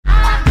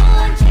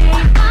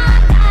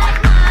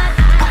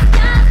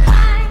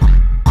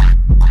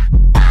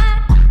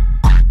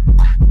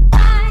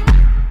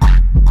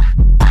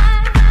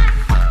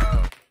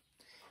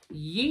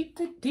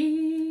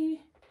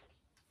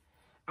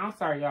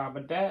sorry, y'all,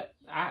 but that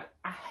I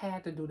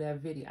had to do that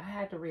video. I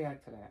had to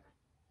react to that.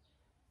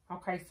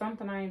 Okay,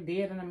 something I ain't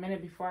did in a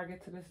minute before I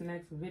get to this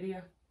next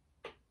video.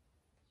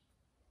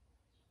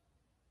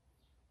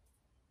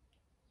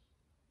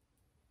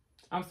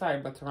 I'm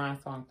sorry, but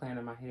Teron's song playing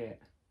in my head.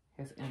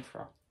 His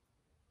intro.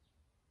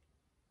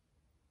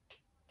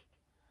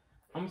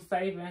 I'm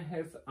saving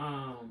his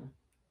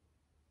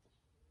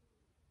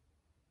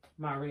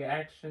my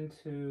reaction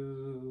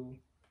to,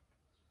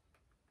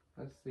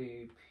 let's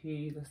see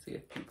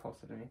if P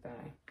posted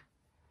anything.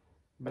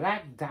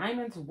 Black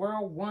Diamonds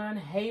World 1,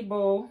 hey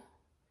boo.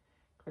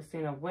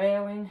 Christina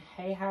Whaling,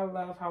 hey hi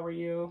love, how are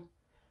you?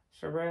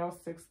 Sherelle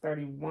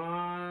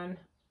 631.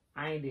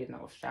 I ain't did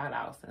no shout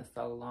outs in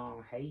so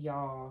long. Hey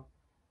y'all.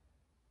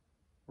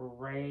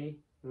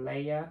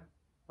 Leia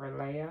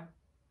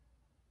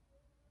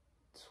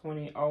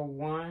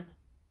 2001.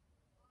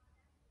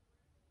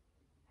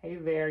 Hey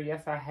there,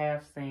 yes I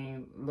have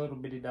seen little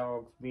bitty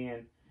dogs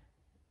being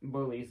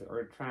bullies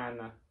or trying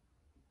to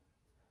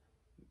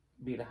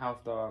be the house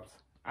dogs.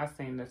 I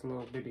seen this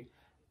little bitty,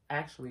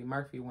 actually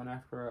Murphy went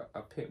after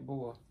a pit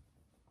bull.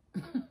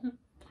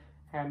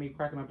 Had me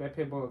cracking up. That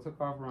pit bull took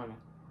off running.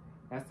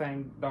 That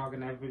same dog in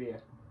that video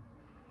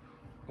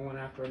went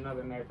after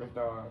another neighbor's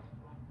dog.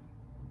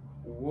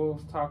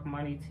 Wolves Talk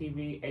Money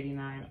TV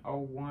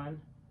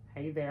 8901.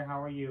 Hey there,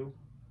 how are you?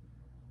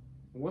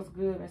 What's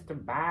good, Mr.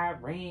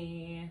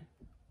 Byron?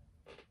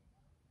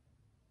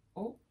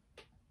 Oh.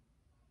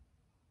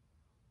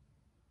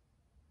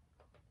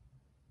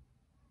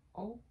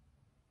 Oh.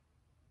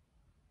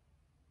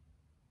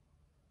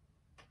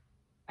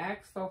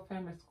 Ask So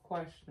Famous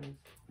Questions.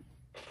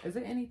 Is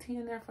there any tea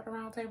in there for the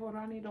round table? Do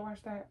I need to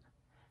watch that?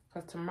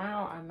 Because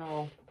tomorrow I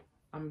know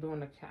I'm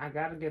doing I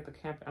got to get the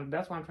camp.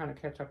 That's why I'm trying to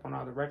catch up on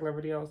all the regular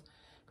videos.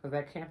 Because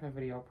that camping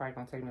video probably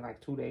going to take me like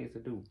 2 days to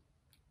do.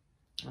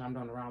 And I'm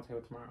doing the round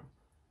table tomorrow.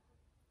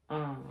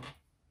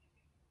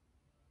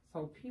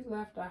 So P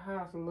left the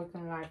house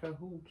looking like a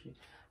hoochie.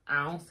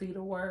 I don't see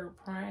the word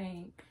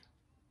prank.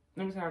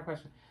 Let me tell you a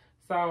question.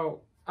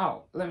 So,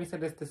 let me say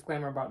this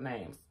disclaimer about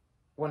names.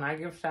 When I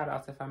give shout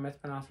outs, if I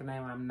mispronounce your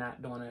name, I'm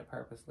not doing it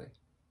purposely.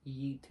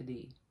 Yeet to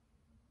D.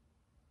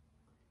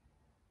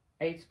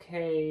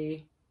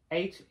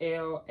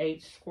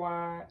 HLH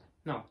Squad.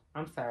 No,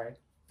 I'm sorry.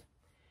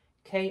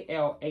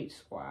 KLH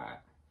Squad.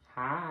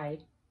 Hi.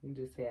 You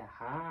just said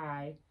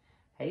hi.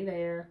 Hey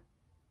there.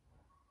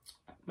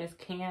 Miss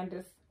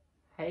Candace.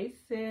 Hey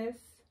sis.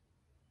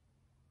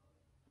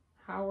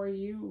 How are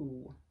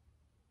you?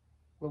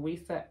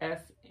 Louisa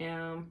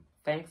SM.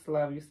 Thanks,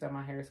 love. You said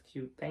my hair is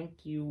cute.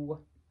 Thank you.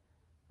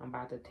 I'm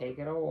about to take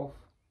it off.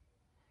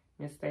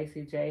 Miss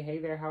Stacy J. Hey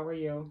there. How are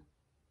you?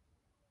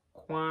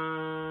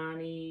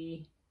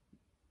 Quania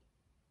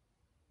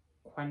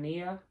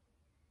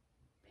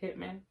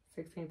Pittman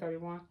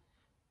 1631.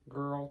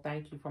 Girl,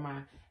 thank you for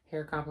my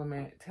hair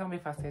compliment. Tell me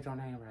if I said your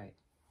name right.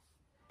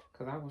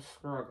 Because I was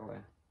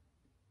struggling.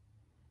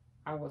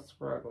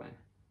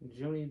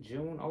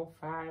 June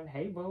 05.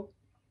 Hey, boo.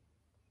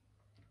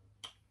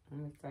 Let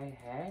me say,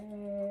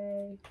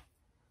 hey.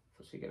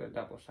 So she get a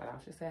double shout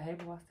out. She said, hey,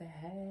 boo. I said,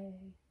 hey.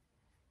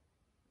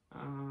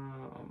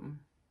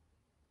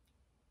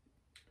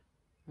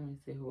 Let me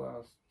see who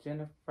else.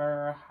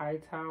 Jennifer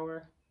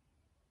Hightower.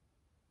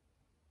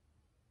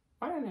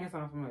 Why that name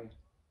sound familiar?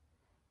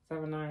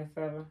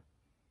 797.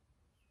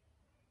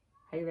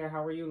 Hey there,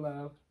 how are you,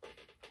 love?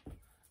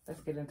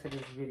 Let's get into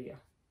this video.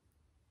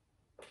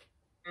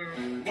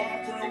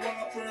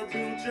 Whopper,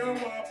 build your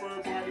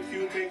Whopper,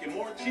 barbecue, bacon,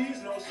 more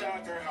cheese, no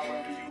shocker,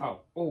 however you...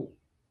 Oh,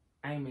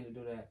 I ain't mean to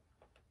do that.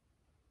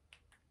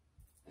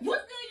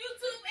 What's good,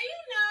 YouTube? And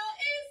you know,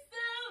 it's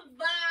the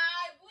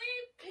vibe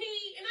with P,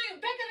 and I am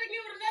back at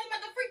again with another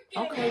motherfucking...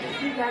 Okay,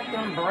 she got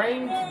them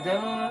braids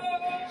done.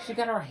 She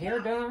got her hair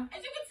done.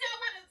 As you can tell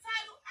by the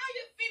title, I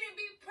am finna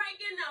be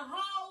pranking the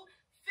whole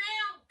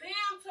fam,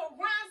 bam,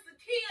 Teron,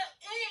 Zakia,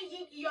 and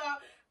Yinky,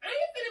 y'all. I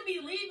ain't finna be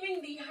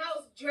leaving the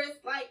house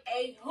dressed like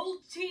a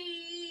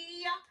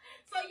hoochie.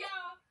 So,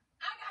 y'all,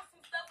 I got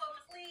some stuff on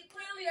my sleeve.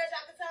 Clearly, as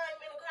y'all can tell, I'm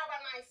in the car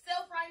by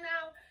myself right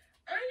now.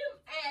 I am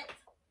at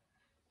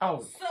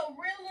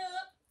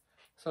Cirilla.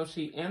 So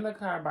she in the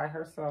car by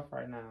herself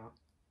right now.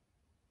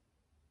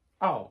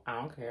 Oh, I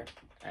don't care.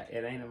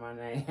 It ain't in my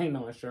name. Ain't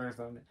no insurance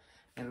on it.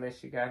 Unless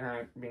she got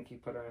her,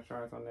 Binky put her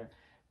insurance on there.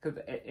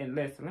 And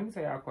listen, let me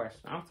tell y'all a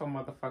question. I'm so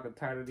motherfucking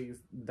tired of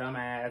these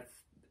dumbass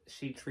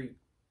she treat.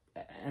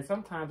 And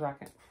sometimes I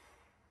can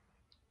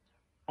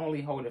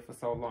only hold it for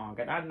so long.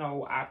 And I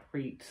know I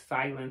preach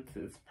silence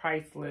is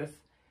priceless.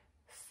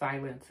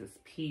 Silence is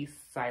peace.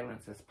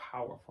 Silence is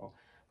powerful.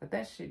 But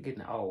that shit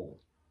getting old.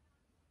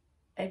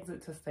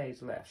 Exit to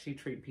stage left. She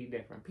treat P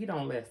different. P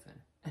don't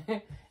listen.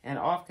 And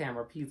off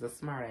camera, P's a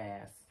smart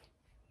ass.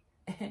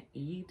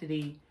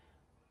 Yeetity.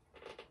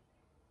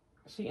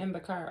 She in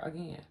the car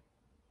again.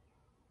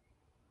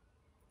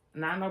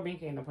 Now I know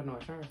Binky ain't gonna put no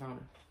insurance on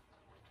her.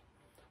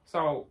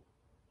 So,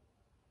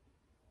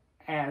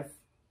 as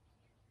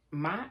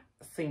my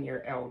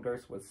senior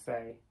elders would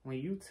say, when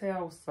you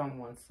tell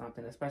someone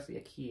something, especially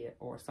a kid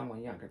or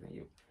someone younger than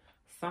you,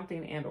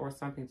 something and or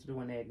something to do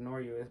when they ignore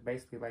you, it's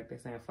basically like they're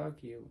saying,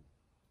 fuck you.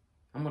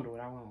 I'm gonna do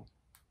what I want.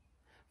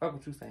 Fuck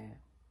what you saying.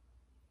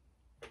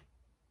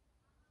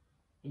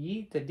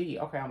 Yeet the D.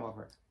 Okay, I'm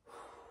over it.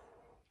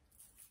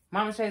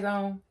 Mama Shay's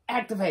on.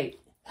 Activate.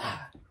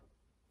 Yeet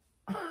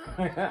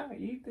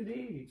the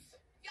D.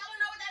 Y'all don't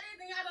know what that is,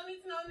 and y'all don't need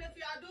to know. And if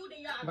y'all do,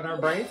 then y'all But do. her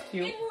braids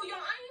cute. Anywho,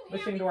 y'all, I ain't But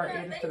she here can do her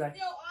because edges they today.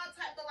 sell all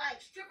type of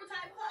like stripper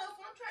type clothes.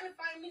 So I'm trying to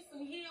find me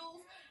some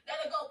heels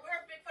that'll go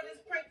perfect for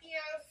this pranky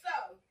on. So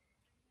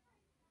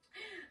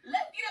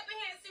let's get up in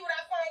here and see what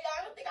I find, y'all.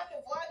 I don't think I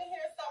can vlog in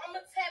here, so I'm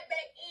gonna tap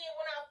back in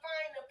when I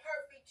find the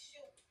perfect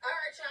shoe. All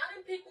right, y'all, I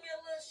done picked me a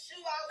little shoe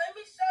out. Let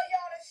me show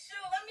y'all the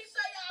shoe. Let me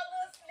show y'all a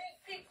little sneak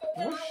peek for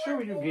what What shoe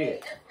you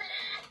get?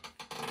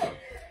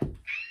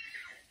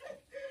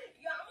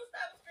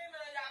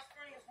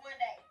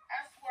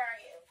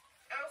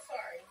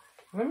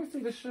 Let me see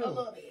the shoe. A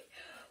little bit.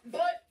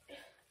 But,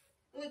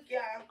 look,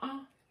 y'all.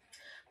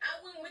 I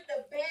went with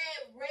the bad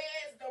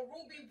reds, the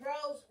Ruby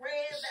Bros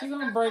reds. She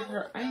gonna break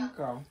her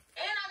ankle.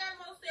 And I got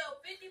them on sale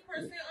 50%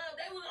 off.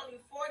 They was only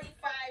 $45,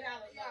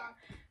 y'all.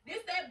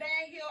 This that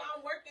bad heel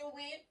I'm working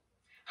with.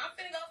 I'm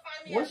finna go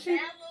find me a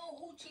bad little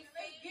hoochie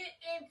fit. Get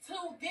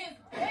into this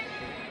bag,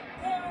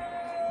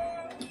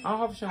 girl. I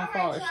hope she don't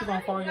fall. Is she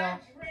gonna fall, y'all?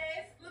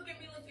 Look at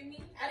me, look at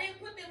me. I didn't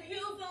put them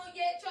heels on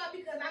yet, y'all,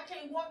 because I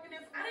can't walk in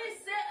this. I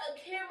didn't set a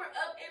camera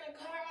up in the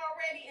car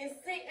already and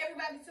send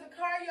everybody to the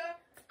car, y'all.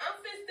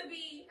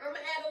 I'm gonna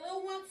add a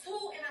little one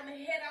too, and I'm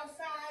gonna head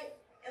outside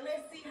and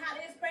let's see how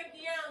this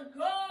breaking down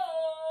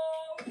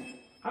goes.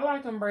 I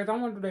like them braids. I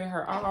want to do their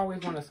hair. I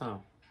always wanted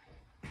some.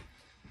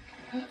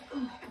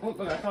 Oh,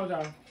 look, I told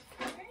y'all.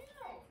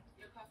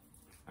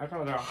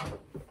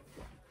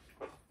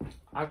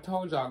 I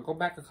told y'all, go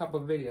back a couple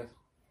of videos.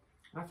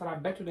 I said, I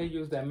bet you they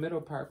use that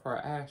middle part for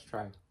an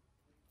ashtray.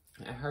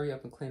 And hurry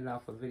up and clean it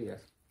out for videos.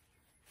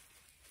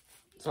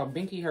 So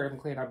Binky hurry up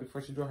and clean it out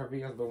before she do her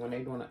videos, but when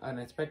they doing an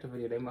unexpected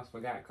video, they must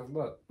forgot. Because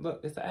look,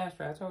 it's an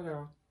ashtray. I told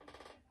y'all.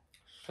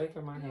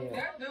 Shaking my head.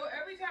 That dude,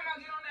 every time I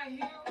get on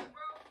that hill, bro,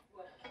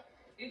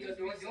 it just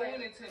be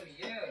doing it to me,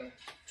 yeah.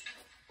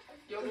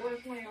 Yo, the way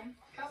slam.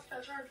 How's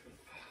that charging?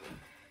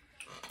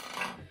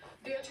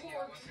 There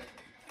towards.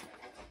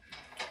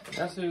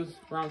 That's whose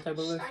round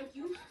table is. Thank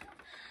you.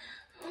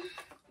 I'm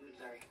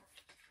sorry.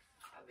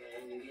 I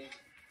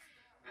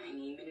ain't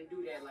even gonna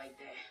do that like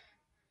that.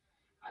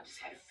 I just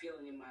had a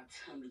feeling in my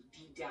tummy,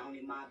 deep down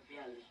in my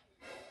belly.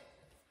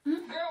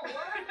 Girl, what?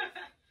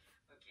 Okay.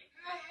 What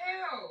the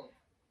hell?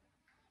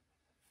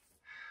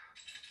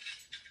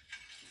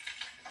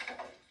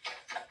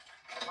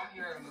 My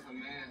hair look a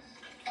mess.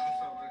 I'm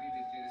so ready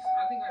to just,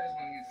 I think I just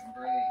want to get some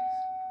braids.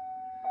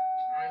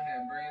 I ain't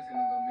had braids in a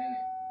little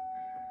minute.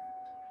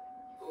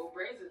 Well,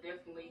 braids are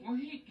definitely. Well,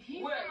 he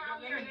What? come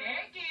out here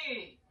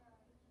naked.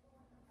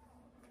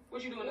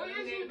 What you doing? What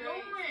is you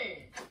doing?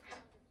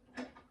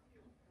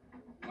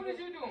 What is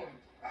you doing?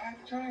 I had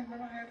to change,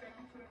 man. I had that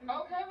on for the video.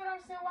 Okay, but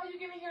I'm saying, why you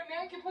getting here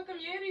naked? Put them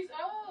Yetis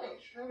up. Hey,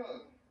 shut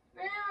up.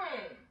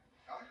 Damn.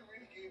 I can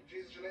really give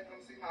Jesus Gillette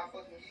come see my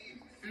fucking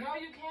Yeezys. No,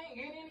 you can't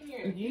get in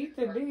here. Yeet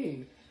the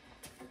D.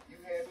 You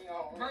had me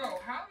on. Bro,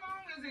 how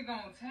long is it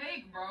gonna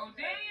take, bro?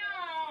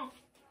 Damn.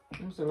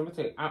 Let me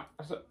tell you.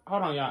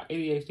 Hold on, y'all.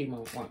 ADHD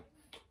mode.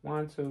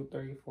 1, 2,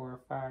 3, 4,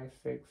 5,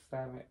 6,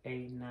 7,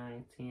 8,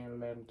 9, 10,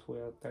 11,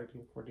 12,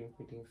 13, 14,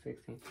 15,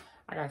 16.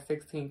 I got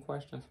 16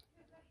 questions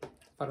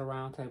for the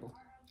round table.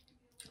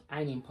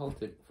 I ain't even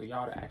posted for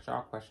y'all to ask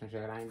y'all questions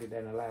yet. I ain't did that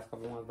in the last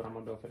couple of ones, but I'm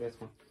gonna do it for this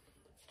one.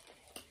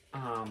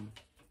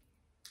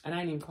 And I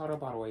ain't even caught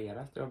up all the way yet.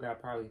 I still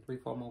got probably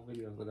 3-4 more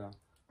videos to go.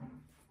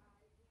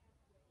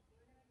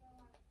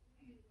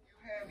 You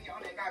had me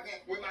on that goddamn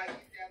with my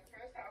Yeezys the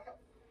first time.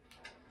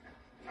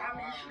 I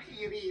miss you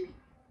here, baby.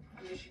 I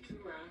miss you too,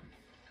 man.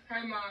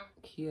 Hey, Mom.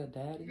 Kia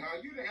Daddy. No,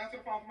 you didn't answer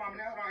the phone for mama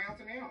now. Don't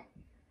answer now.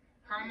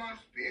 Hi, Mom.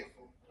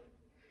 Disrespectful.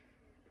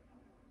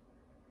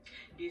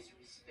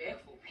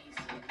 Disrespectful piece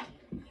of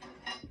me.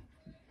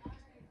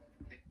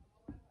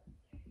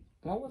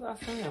 What was I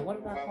saying? What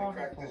did I call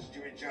her for? This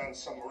Jimmy John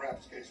summer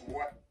raps case.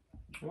 What?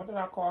 What did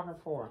I call her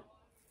for?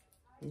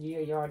 Yeah,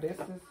 y'all, this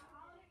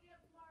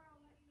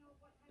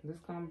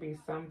gonna be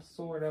some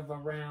sort of a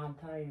round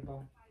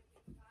table.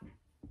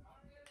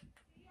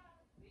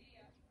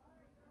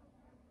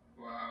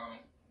 Wow.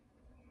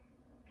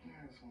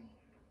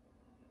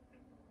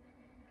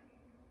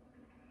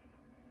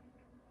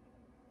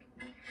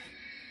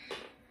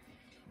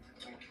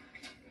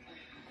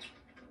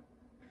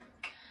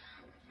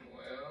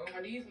 Well,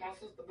 Are these my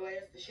sister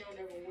glasses? She don't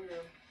ever wear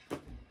them.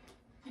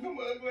 Them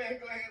ugly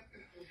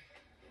glasses.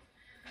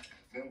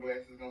 Them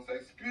glasses gonna say,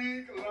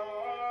 speak,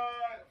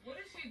 Lord. what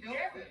is she doing?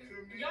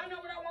 Y'all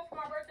know what I want for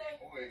my birthday?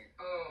 Wait.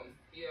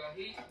 Yeah,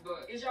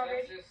 but Is y'all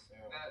that's ready? just,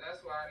 that's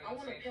why I I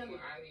want a didn't say pillow.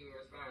 I didn't even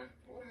respond.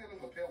 What the hell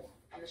is a pillow?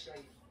 I'm gonna show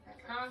you.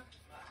 Huh?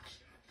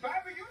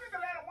 Baby, you need to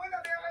let a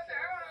window down. Let's say,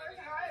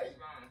 it's hot.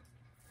 Respond.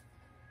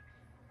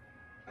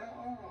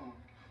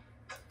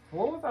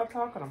 What was I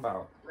talking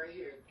about? Right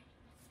here.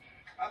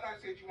 I thought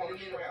you said you wanted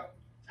to strap.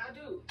 I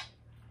do.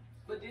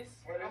 But this,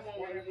 Where I this- want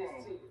where one of that this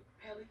from? too.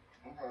 Pelly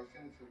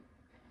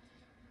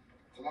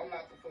Cause I'm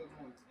not the fuck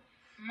one.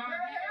 My Girl,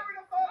 dear. hurry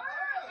the fuck up.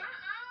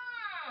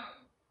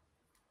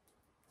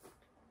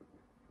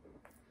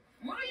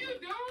 What are you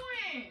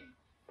doing?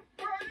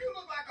 Girl, you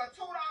look like a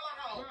 $2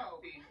 hoe.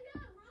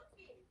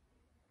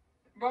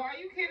 Bro, are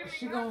you kidding me?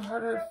 She gonna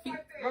hurt her feet.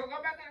 Bro, go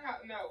back in the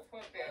house. No,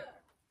 fuck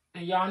that.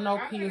 And y'all know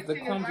I'm P gonna is the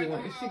sing it clumsy right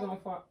one. now. Is she gonna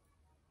fall?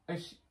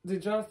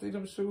 Did y'all see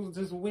them shoes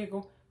just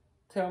wiggle?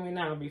 Tell me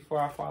now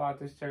before I fall out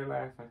this chair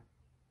laughing.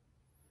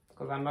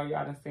 Because I know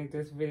y'all done seen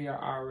this video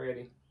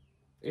already.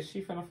 Is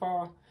she finna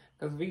fall?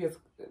 Because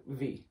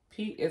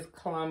P is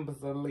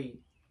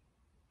clumsy.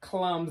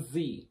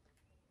 Clumsy.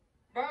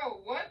 Bro,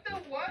 what is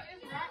wrong?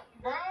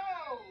 Bro.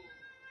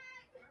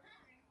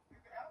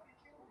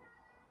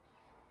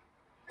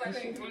 We're not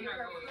going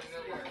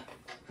nowhere.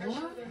 What? I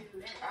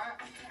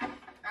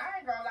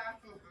ain't gonna lie,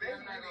 sister.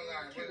 We're not gonna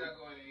lie. We're not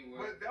going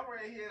anywhere. But them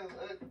right here is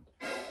ugly.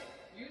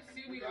 You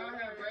see, we all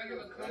have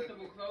regular,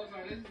 comfortable clothes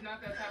on. This is not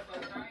that type of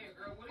attire,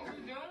 girl. What are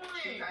you She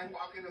doing? ain't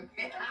walking them.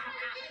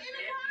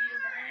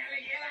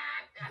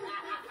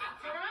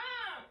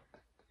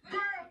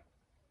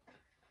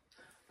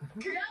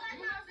 Y'all like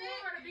my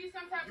for to be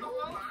some type You of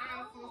fine,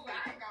 clothes. sister.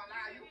 I ain't gonna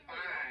lie, you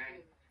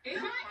fine. It's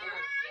You like fine.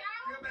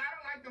 Yeah, but I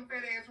don't like them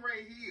fat ass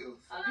red heels.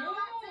 Dude.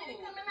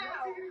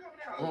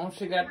 Oh,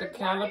 she got the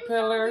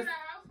caterpillars. Why you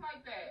house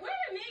like that? Where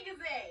the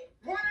niggas at?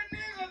 What a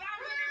niggas, I'm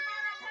looking for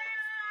the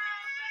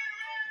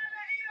pound.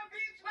 They eat a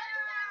bitch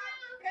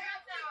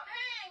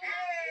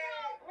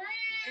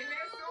and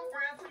that's so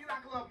brown, so you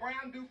like a little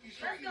brown dookie Let's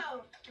street.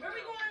 go. Where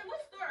we going?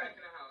 What store? Back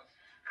in the house.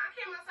 I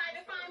came outside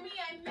to find me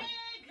a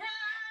nigga.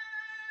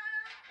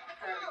 I'm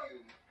proud of you.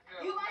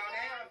 You Now, like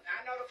that?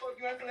 I know the fuck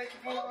you have to let you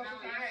pull No, up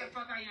yes, the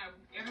fuck I am.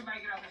 Everybody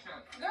get off the show.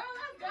 Girl,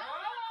 let's go.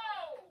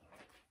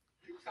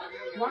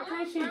 Why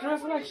can't she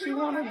dress like she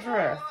wanna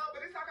dress?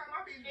 But it's talking about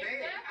my piece bad. I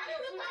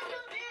look like a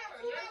damn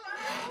 $2. I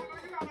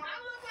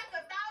look like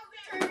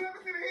Hey, $1,000. you ever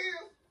see the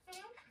heels?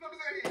 Never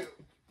see the heels.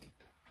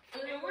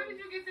 And where did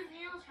you get them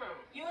heels from?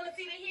 You want to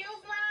see the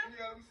heels, Mom?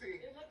 Yeah, let me see.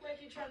 It look like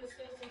you're trying to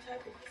sell some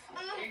type of.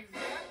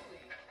 Exactly.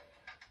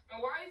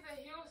 And why is the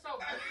heel so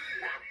big?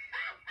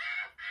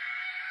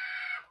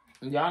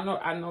 Y'all know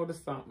I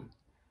noticed something.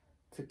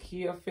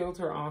 Takia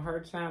filter on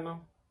her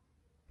channel.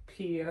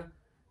 Pia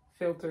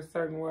filter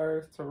certain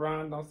words.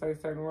 Teron don't say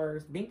certain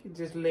words. Binky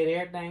just let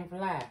everything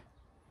fly.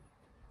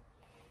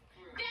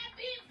 That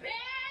bitch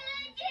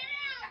barely get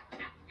out.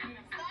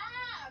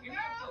 Stop,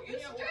 girl. You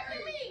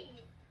stripping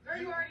me. Girl,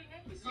 you already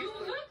naked. You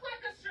look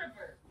like a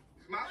stripper.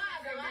 My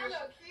Girl, I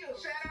look cute.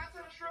 shout out to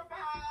the stripper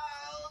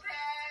hoes.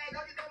 Hey, go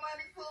get that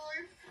money,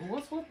 please.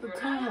 What's with the I'm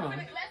tongue?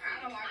 finna go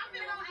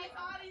ask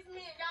all these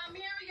men. Y'all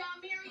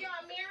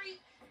married.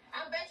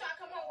 I bet y'all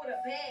come home with a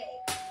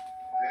bag.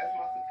 That's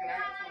my sister. Can I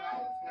have $2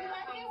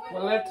 now?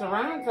 Well, let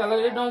Teron tell her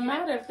it don't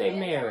matter if they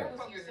married.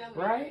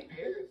 Right?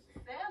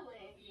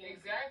 Selling.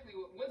 Exactly.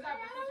 What type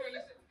of picture are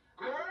you saying?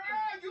 Girl,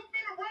 you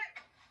finna rent.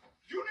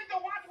 You need to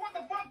watch what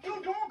the fuck you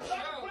doing.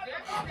 No,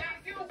 that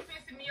still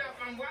pissing me off.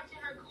 I'm watching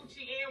her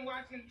coochie and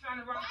trying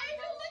to rock. Why are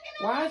you looking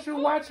at Why is you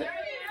watching? My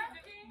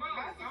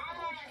sister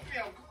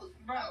smell good.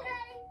 Bro,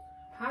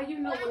 How you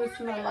know what it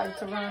smells like,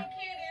 Teron? Candy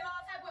and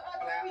all type of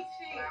other sweet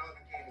shit. Flowers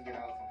and candy get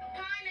out sometimes.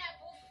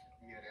 Pineapples.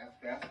 Yeah, that's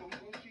some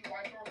good shit.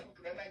 White girl food.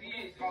 That make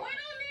me What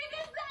do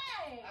niggas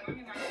say?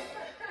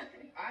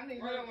 I need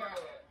Wait a to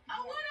minute.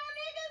 Oh, what do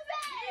niggas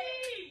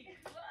say?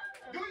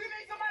 Do you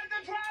need somebody to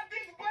drive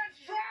this bus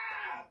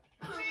drive?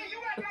 See,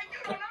 you act like you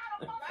don't know how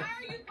to fuck. Why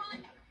are you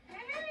pulling?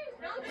 Hey,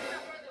 don't do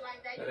my brother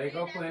like that. There they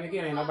go playing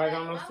again. Ain't nobody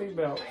got no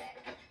seatbelt.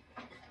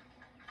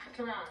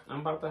 Teron,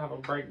 I'm about to have a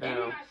give me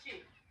breakdown. my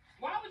shit.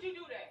 Why would you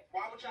do that?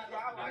 Why would you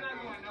drive I'm like not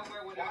this? going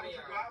nowhere with Why that. would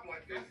you drive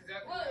like this? That's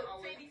exactly Look, what I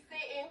would. Teddy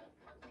sitting.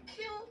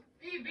 Cute.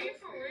 Be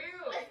for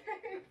real.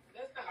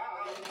 That's not. I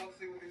always want to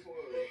see what this was.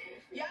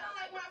 Y'all don't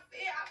like my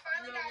fit? I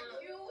finally got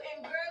cute and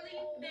girly.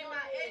 Then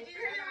my edges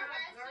and my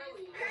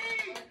lashes.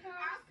 Hey,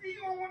 I see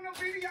you on one of the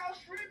videos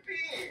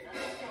stripping.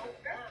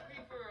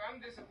 I'm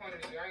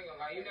disappointed in you. I ain't gonna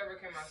lie. You never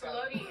came outside.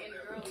 Slutty and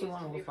girly. What's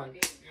wrong with fun?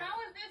 How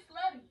is this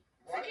slutty?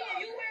 Takia,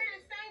 you wearing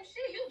the same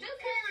shit. You just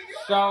had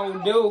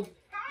So do. You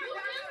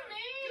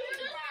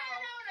just had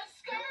on a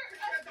skirt,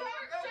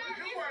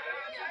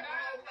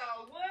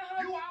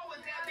 You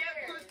always got that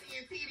pussy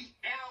and titty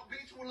out,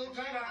 bitch, with little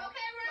shit on.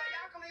 Okay, So Ryan.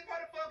 y'all can leave her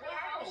the fuck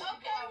alone.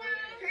 Okay,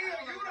 Ryan.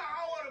 Hell, you the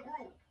hoe of the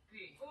group.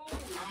 You.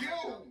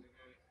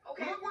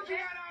 Okay. Look what you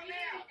got on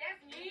now. That's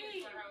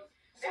me.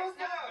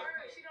 Sister,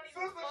 she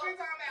talking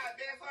about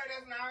that's her,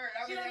 that's not her.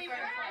 She don't even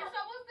fuck.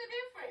 So what's the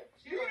difference?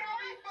 You don't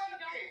be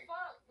fucking.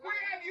 Where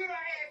have you done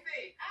had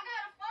sex? I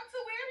gotta fuck to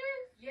wear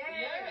this?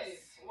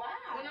 Yes. Wow.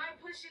 When I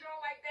push it on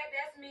like that,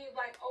 that's me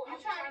like, oh, You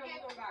I'm trying trying to to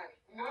get- get somebody.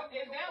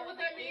 Is that what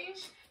that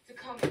means? To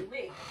come and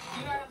lick.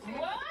 You know what I'm saying?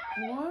 What?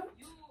 What?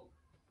 You,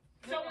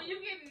 So when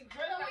you getting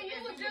dressed So like when you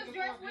this, was just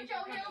dressed with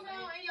your heels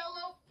on and your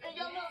little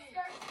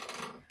skirt.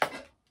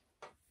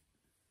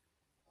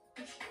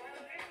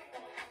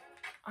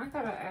 I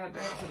gotta add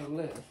that to the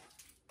list.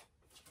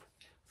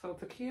 So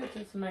Takia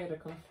just made a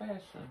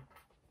confession.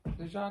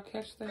 Did y'all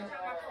catch Every that?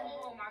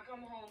 time I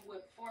come home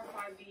with 4 or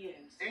 5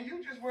 DMs. And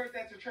you just worked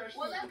at the church.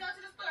 Well, too. let's go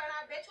to the store, and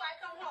I bet you I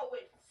come home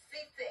with 6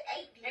 to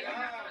 8 And you're DMs.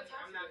 not gonna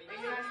talk I'm not to me.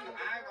 even- And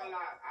I ain't gonna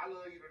lie, I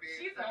love you to this.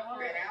 She's a hoe.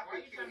 That Why apple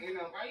you cute, trying to- you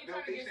know. why you them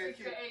trying to fish get that 6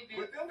 to cute. 8 DMs?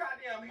 With them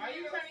goddamn Why you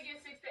heels. trying to get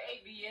 6 to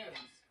 8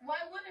 DMs? Why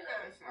wouldn't I?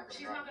 That's not gonna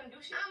She's drop. not gonna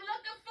do shit. I'm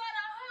looking for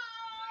the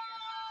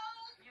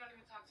hoe. You don't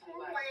even talk to Who me.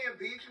 Like, playing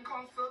bitch and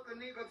come suck a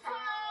nigga toe?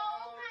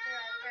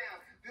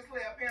 This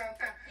little pound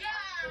town. Yeah.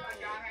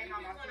 Y'all hang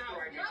on my sister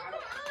right No, now.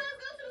 come on, let's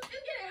go to the.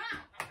 It's getting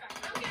hot.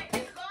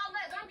 This is all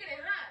that. I'm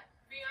getting hot.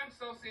 See, I'm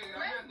so serious.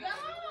 I'm Let's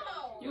not gonna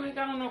go. You ain't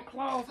got on no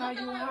clothes. How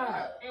you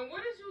hot? And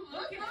what is you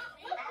looking at?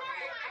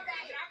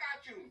 I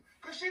got you.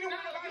 Cause she don't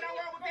wanna go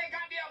nowhere with that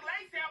goddamn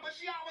lace down, but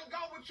she always go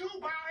with you,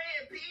 bald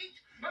head bitch.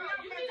 But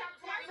I'm you gonna need talk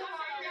to my to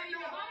sister like that. you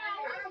I bald.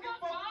 don't give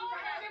a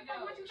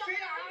fuck what you She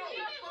talking about.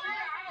 She a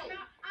hoe. She a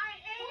hoe. I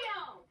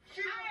am.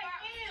 She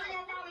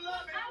gonna fall in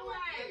love and I do will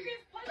it. put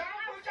this pussy Don't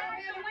put your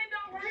outside the hand-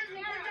 window right Put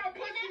now. your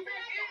pussy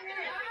back in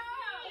here.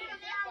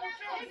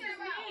 This is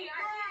me.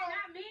 She's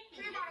not me.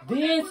 She about to put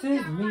This that pussy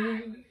is out.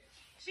 me.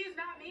 She's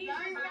not me.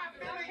 She's not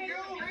feeling you.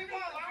 Leave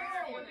her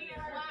alone.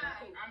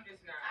 I'm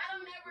just not. I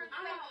don't never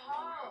I'm say a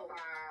hoe.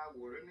 Outside,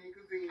 where the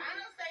niggas is. I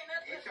don't say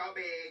nothing. It's your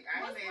bag. I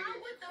ain't What's mad wrong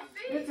at with the you.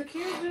 feet? Did the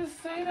kid just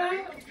say that?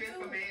 You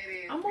just a mad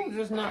ass I'm gonna bitch.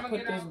 just not I'ma put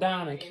get this out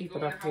down and keep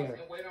go it in up the house here.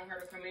 and wait on her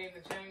to come in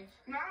to change.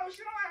 No, she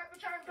don't have to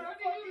try to What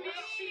do you mean?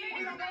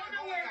 We don't go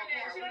nowhere with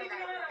that. She don't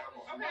even know how to.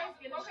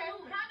 Okay, okay.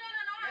 How do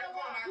I know how to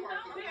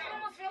walk? we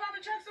almost fell out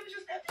the truck, so we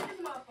just stepped in this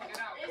motherfucker. Get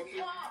out. It's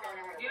small.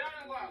 Get out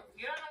and walk.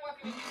 Get out and walk,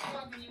 and if you can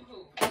walk, then you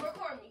cool.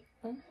 Record me.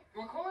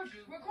 Record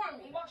you. Record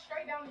me. Walk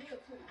straight down the hill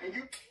too. And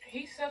you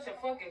He's such a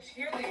fucking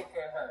cheerleader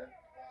for her.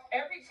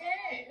 Every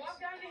chance. Walk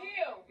down the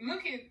hill.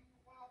 Look at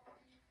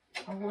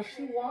Oh, well,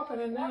 she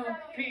walking in now.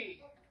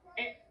 P.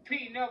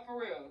 P, no,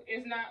 for real.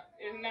 It's not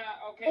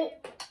okay.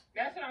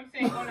 That's what I'm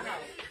saying. Go in the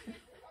house.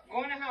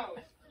 Go in the house.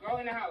 Go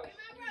in the house.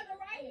 My brother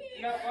right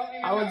here. No, go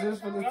in the I was house.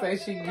 just gonna say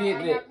she I'm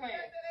getting it. not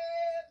playing.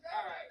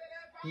 All right.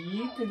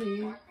 Yeekity.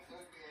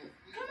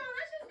 Come on,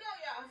 let's just go,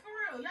 y'all. For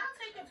real. Y'all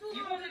taking too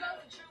You long wanna to go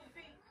go. to True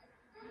Feet?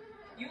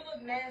 You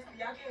look nasty.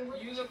 Y'all can't look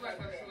You at look you like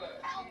a slut.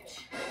 Ouch.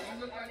 You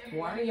look like you.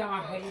 Why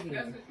y'all hating?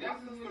 That's Y'all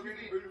what sister you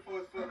really did. beautiful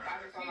as fuck.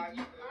 I just don't like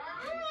You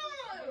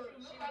Oh,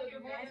 look like you're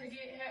going to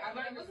get hit.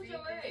 Like, look at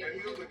your Them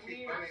legs. heels are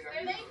cute.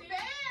 they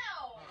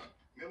fell.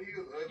 Them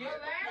heels ugly. Your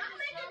legs. Y'all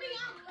making me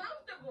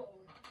uncomfortable.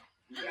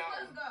 Just No.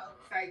 let's go.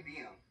 Say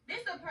them.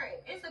 This a prank.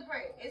 It's a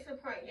prank. It's a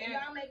prank. And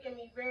Yeah. y'all making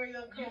me very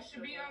You uncomfortable.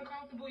 should be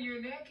uncomfortable.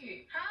 You're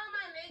naked. How am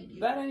I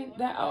naked?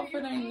 That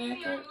outfit ain't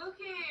naked.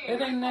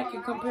 It ain't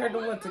naked compared to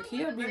what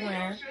Takia be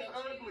wearing. It's just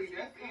ugly.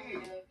 That's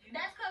it.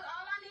 That's because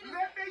all I need is.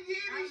 Let the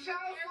yiddy show,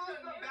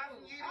 sister.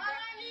 Bounce, yiddy, All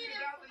I need is.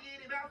 bounce,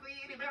 yiddy, bounce,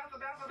 yiddy, bounce,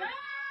 bounce, bounce.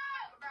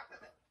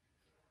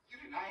 You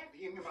did not have to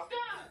hit me about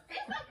Stop.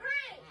 It's a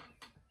prank.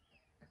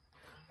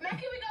 Now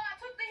can we go? I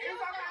took the It's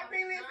heels okay, off. P.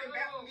 Listen,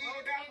 bounce,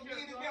 yiddy, bounce,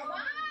 yiddy, bounce,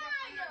 Why?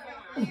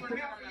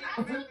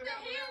 I took the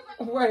heels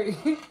off.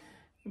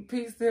 Wait,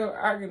 P still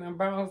arguing and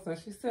bouncing.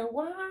 She said,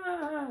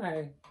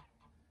 "Why?"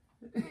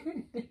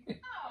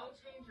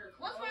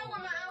 What's wrong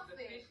with my outfit?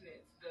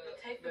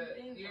 Take the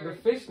thing. The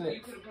fishnets.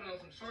 You could have put on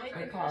some shorts.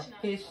 They call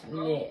fishnet.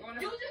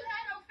 You just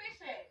had no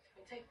fishnet.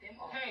 Take them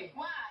off. Hey,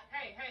 Why?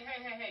 hey.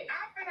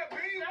 I'm finna be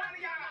one of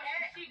y'all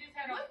ass. She just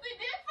had a. What's the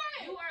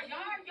difference? You are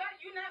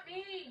you not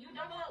me. You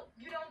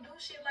don't do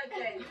shit like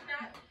that.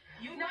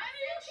 You not Why do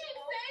you keep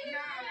saying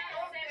Nah, that?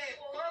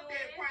 fuck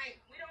that prank.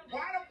 We don't do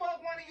Why the fuck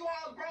one of you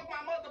all broke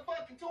my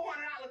motherfucking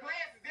 $200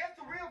 glasses? That's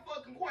the real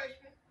fucking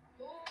question.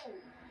 Ooh.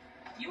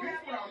 You This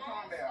have what your I'm own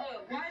talking about.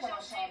 stuff. This Why is what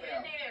your I'm shit talking in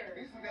about. there?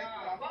 This is exactly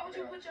what I'm Why would talking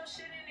you about. put your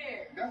shit in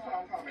there? That's what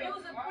I'm talking It about.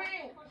 was a Why prank.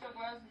 you put your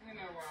glasses in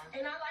there, Ron?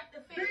 And I like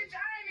the fit. Bitch,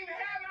 I ain't even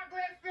had my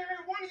glasses in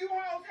here. One of you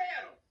hoes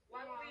had them.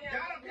 Why would we Y'all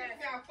have done your pissed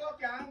me glasses? out. Fuck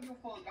y'all. I don't give a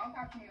fuck. Don't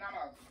talk to me. I'm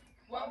out.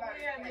 Why would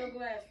we have your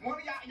glasses? One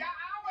of y'all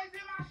always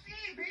in my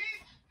shit,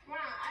 bitch. Ron,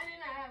 I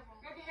didn't have them.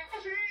 Look at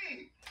him.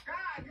 Shit.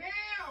 God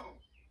damn.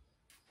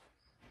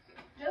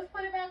 Just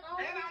put it back on.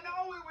 And I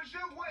know it was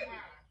you with it.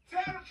 Ron,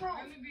 Tell the let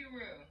truth. me be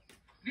real.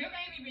 Them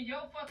ain't even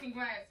your fucking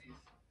glasses.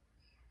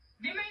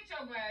 Them ain't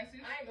your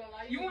glasses. I ain't gonna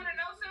lie. You want to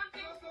know something?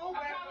 Sister, who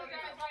glasses are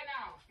Apologize these? right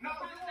now. No,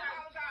 you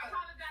apologize.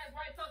 Apologize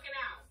right fucking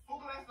now. Who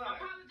glasses are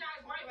they?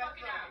 Apologize right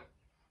fucking now.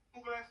 Who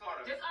glasses are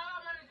they? Just all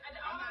I'm gonna.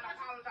 I'm not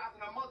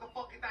apologizing a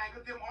motherfucking thing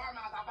because them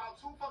Armouths, I bought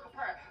 2 fucking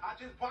pairs. I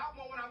just bought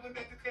one when I went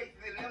back to Texas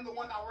and them the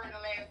ones I wear in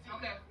the last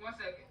season. Okay, 1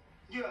 second.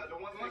 Yeah, the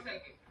ones 1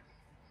 second.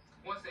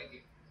 1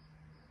 second.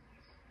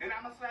 And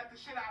I'm gonna slap the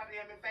shit out of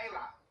them if they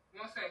lie.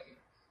 1 second.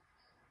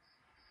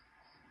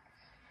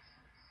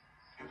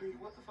 And B,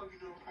 what the fuck you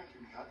doing pranking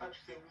me? I thought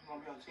you said we was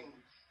gonna be on team.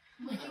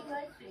 But you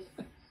liked it.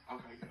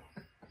 Okay,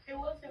 yeah. It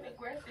wasn't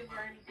aggressive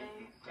or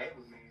anything. They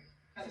was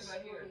mad. This is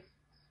right here.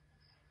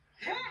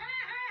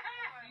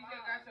 You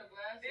just got your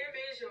glasses. Them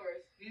is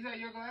yours. These are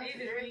your glasses.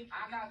 These is me.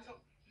 I got 2.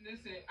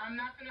 Listen, I'm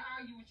not gonna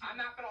argue with you. I'm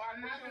not gonna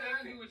argue I'm not with you. gonna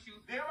argue with you.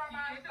 Them are He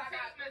mine. sent a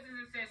text message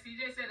and said,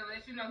 CJ said to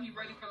let you know he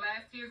ready for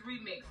last year's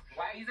remix.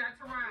 Why? He's at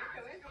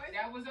Toronto. Listen.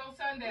 That was on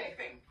Sunday.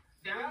 Listen.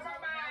 Never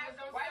mind.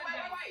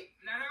 Wait.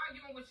 Not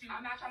arguing with you.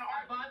 I'm not trying to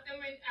I argue. bought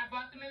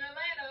them in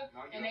Atlanta,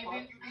 No, and they've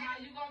been. How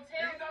you gonna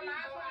tell These are me?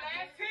 not from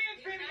last season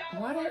videos.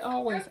 Why they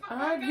always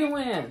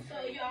arguing? So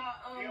y'all,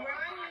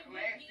 Ryan and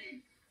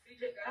Vicky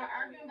are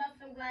arguing about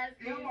some glasses.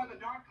 Them are the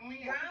dark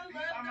lens. Ryan These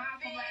are loves not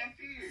the from last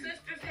fit. season.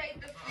 Sisters hate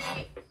the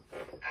fit.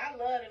 I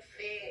love the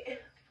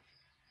fit.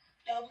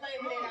 Don't play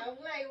with it. Don't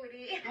play with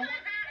it. The one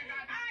thing they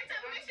All got- right,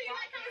 so make sure you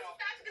like, comment,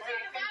 subscribe to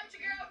continue to vibe with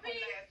your girl P.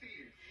 From last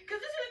season. Cause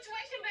this is a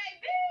situation,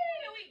 baby.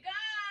 Here we go.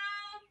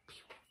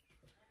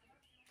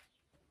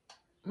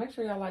 Make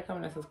sure y'all like,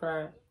 comment, and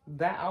subscribe.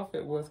 That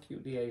outfit was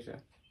cute, Deasia.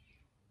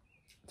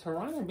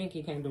 Teron and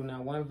Binky can't do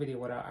now one video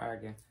without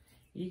arguing.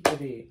 You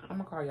did. I'm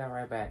gonna call y'all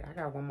right back. I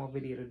got one more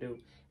video to do.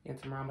 And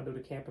tomorrow I'm gonna do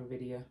the camping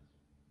video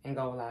and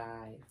go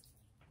live.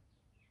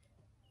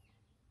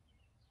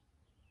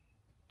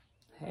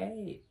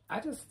 Hey, I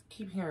just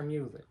keep hearing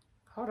music.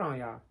 Hold on,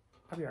 y'all.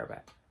 I'll be right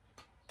back.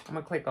 I'm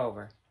gonna click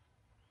over.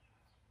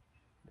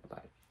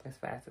 But as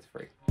fast as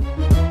free.